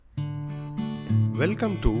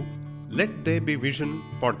Welcome to Let There Be Vision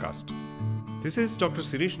podcast. This is Dr.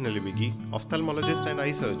 Nelivigi, ophthalmologist and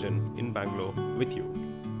eye surgeon in Bangalore with you.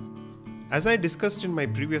 As I discussed in my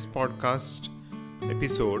previous podcast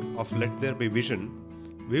episode of Let There Be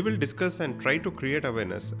Vision, we will discuss and try to create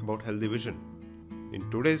awareness about healthy vision.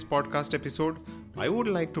 In today's podcast episode, I would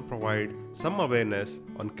like to provide some awareness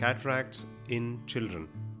on cataracts in children.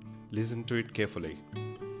 Listen to it carefully.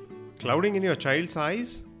 Clouding in your child's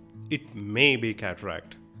eyes? It may be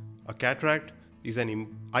cataract. A cataract is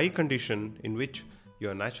an eye condition in which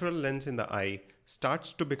your natural lens in the eye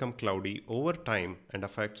starts to become cloudy over time and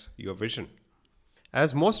affects your vision.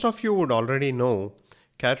 As most of you would already know,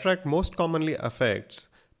 cataract most commonly affects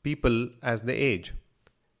people as they age.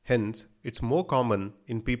 Hence, it's more common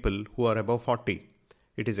in people who are above 40.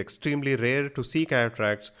 It is extremely rare to see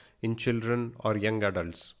cataracts in children or young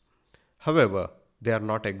adults. However, they are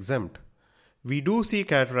not exempt. We do see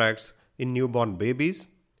cataracts in newborn babies.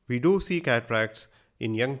 We do see cataracts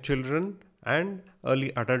in young children and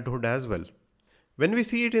early adulthood as well. When we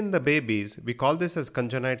see it in the babies, we call this as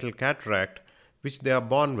congenital cataract, which they are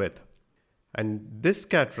born with. And this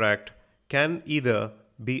cataract can either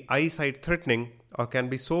be eyesight threatening or can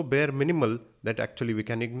be so bare minimal that actually we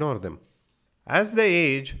can ignore them. As they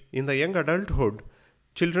age, in the young adulthood,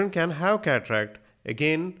 children can have cataract.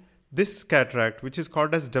 Again, this cataract, which is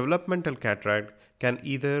called as developmental cataract, can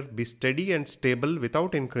either be steady and stable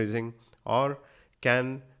without increasing or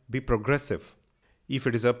can be progressive. If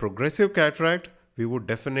it is a progressive cataract, we would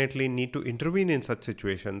definitely need to intervene in such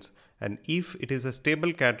situations. And if it is a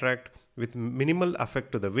stable cataract with minimal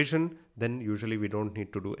effect to the vision, then usually we don't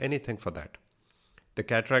need to do anything for that. The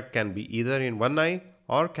cataract can be either in one eye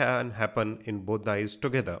or can happen in both the eyes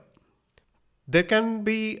together. There can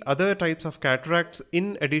be other types of cataracts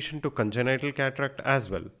in addition to congenital cataract as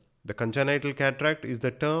well. The congenital cataract is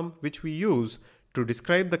the term which we use to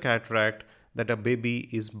describe the cataract that a baby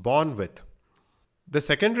is born with. The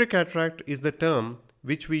secondary cataract is the term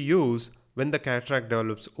which we use when the cataract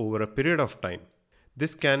develops over a period of time.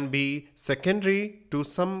 This can be secondary to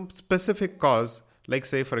some specific cause, like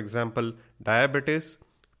say for example diabetes,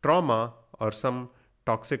 trauma, or some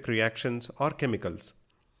toxic reactions or chemicals.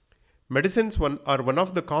 Medicines are one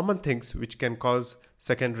of the common things which can cause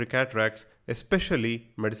secondary cataracts, especially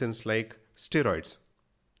medicines like steroids.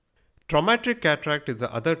 Traumatic cataract is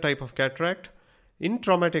the other type of cataract. In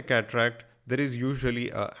traumatic cataract, there is usually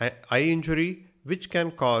an eye injury which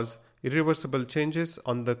can cause irreversible changes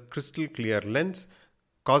on the crystal clear lens,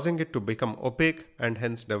 causing it to become opaque and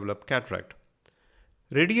hence develop cataract.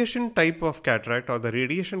 Radiation type of cataract or the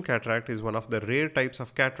radiation cataract is one of the rare types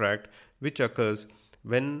of cataract which occurs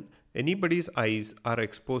when anybody's eyes are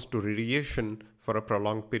exposed to radiation for a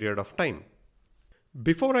prolonged period of time.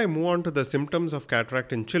 Before I move on to the symptoms of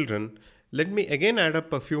cataract in children, let me again add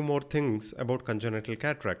up a few more things about congenital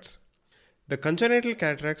cataracts. The congenital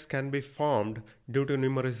cataracts can be formed due to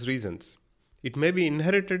numerous reasons. It may be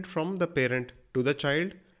inherited from the parent to the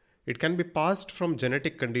child. It can be passed from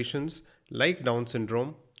genetic conditions like Down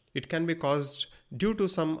syndrome. It can be caused due to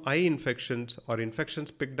some eye infections or infections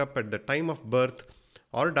picked up at the time of birth,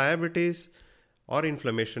 or diabetes, or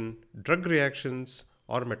inflammation, drug reactions,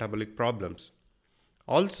 or metabolic problems.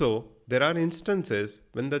 Also, there are instances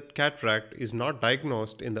when the cataract is not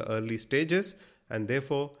diagnosed in the early stages and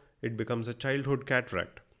therefore it becomes a childhood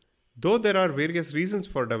cataract. Though there are various reasons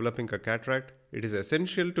for developing a cataract, it is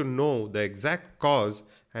essential to know the exact cause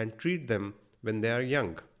and treat them when they are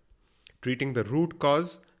young. Treating the root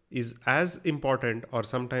cause is as important or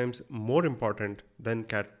sometimes more important than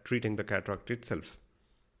treating the cataract itself.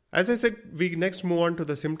 As I said, we next move on to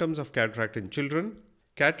the symptoms of cataract in children.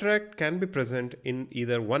 Cataract can be present in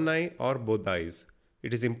either one eye or both eyes.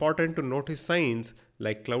 It is important to notice signs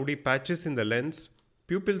like cloudy patches in the lens,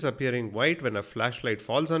 pupils appearing white when a flashlight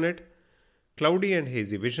falls on it, cloudy and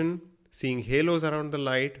hazy vision, seeing halos around the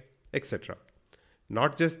light, etc.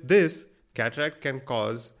 Not just this, cataract can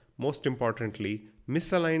cause, most importantly,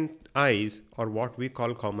 misaligned eyes or what we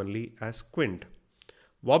call commonly as squint.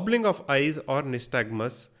 Wobbling of eyes or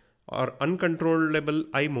nystagmus or uncontrollable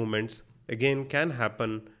eye movements again can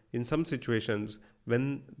happen in some situations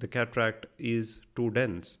when the cataract is too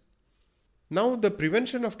dense. Now, the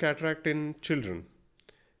prevention of cataract in children.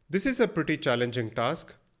 This is a pretty challenging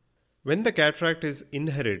task. When the cataract is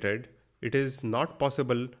inherited, it is not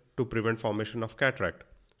possible to prevent formation of cataract.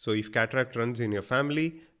 So if cataract runs in your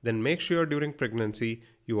family, then make sure during pregnancy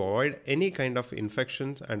you avoid any kind of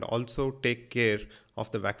infections and also take care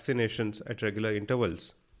of the vaccinations at regular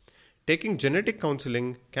intervals. Taking genetic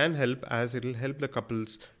counseling can help as it will help the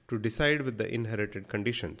couples to decide with the inherited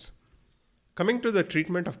conditions. Coming to the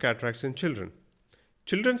treatment of cataracts in children.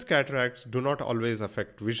 Children's cataracts do not always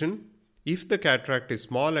affect vision. If the cataract is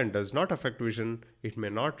small and does not affect vision, it may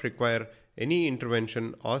not require any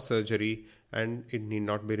intervention or surgery and it need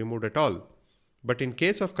not be removed at all. But in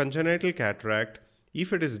case of congenital cataract,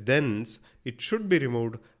 if it is dense, it should be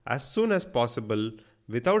removed as soon as possible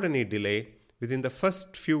without any delay within the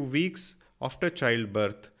first few weeks after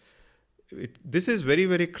childbirth. This is very,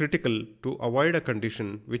 very critical to avoid a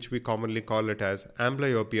condition which we commonly call it as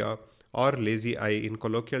amblyopia or lazy eye in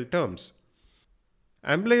colloquial terms.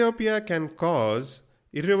 Amblyopia can cause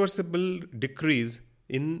irreversible decrease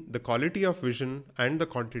in the quality of vision and the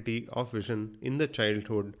quantity of vision in the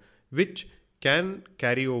childhood, which can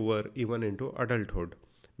carry over even into adulthood.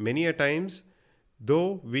 Many a times,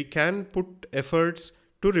 though we can put efforts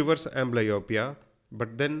to reverse amblyopia,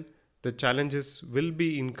 but then the challenges will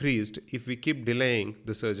be increased if we keep delaying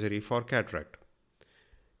the surgery for cataract.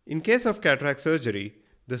 In case of cataract surgery,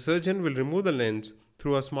 the surgeon will remove the lens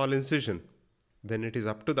through a small incision. Then it is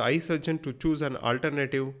up to the eye surgeon to choose an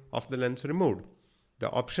alternative of the lens removed. The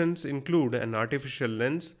options include an artificial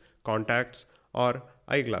lens, contacts, or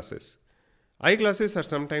eyeglasses. Eyeglasses are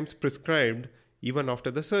sometimes prescribed even after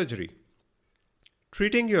the surgery.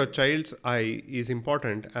 Treating your child's eye is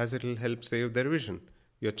important as it will help save their vision.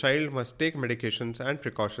 Your child must take medications and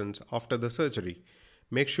precautions after the surgery.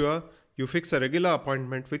 Make sure you fix a regular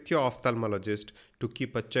appointment with your ophthalmologist to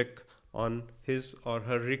keep a check on his or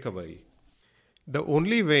her recovery. The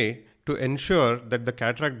only way to ensure that the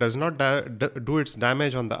cataract does not do its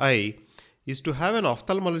damage on the eye is to have an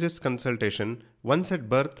ophthalmologist consultation once at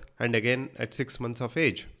birth and again at 6 months of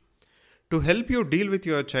age. To help you deal with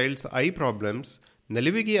your child's eye problems,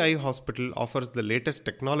 Nelivigi Eye Hospital offers the latest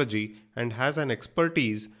technology and has an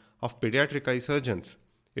expertise of pediatric eye surgeons.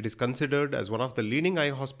 It is considered as one of the leading eye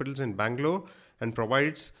hospitals in Bangalore and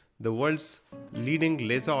provides the world's leading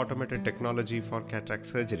laser automated technology for cataract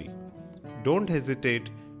surgery. Don't hesitate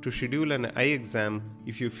to schedule an eye exam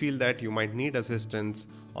if you feel that you might need assistance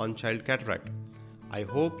on child cataract. I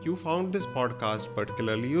hope you found this podcast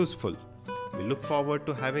particularly useful. We look forward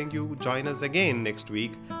to having you join us again next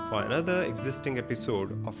week for another existing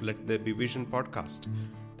episode of Let There Be Vision podcast.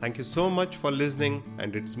 Thank you so much for listening,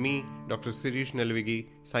 and it's me, Dr. Nelivigi,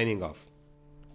 signing off.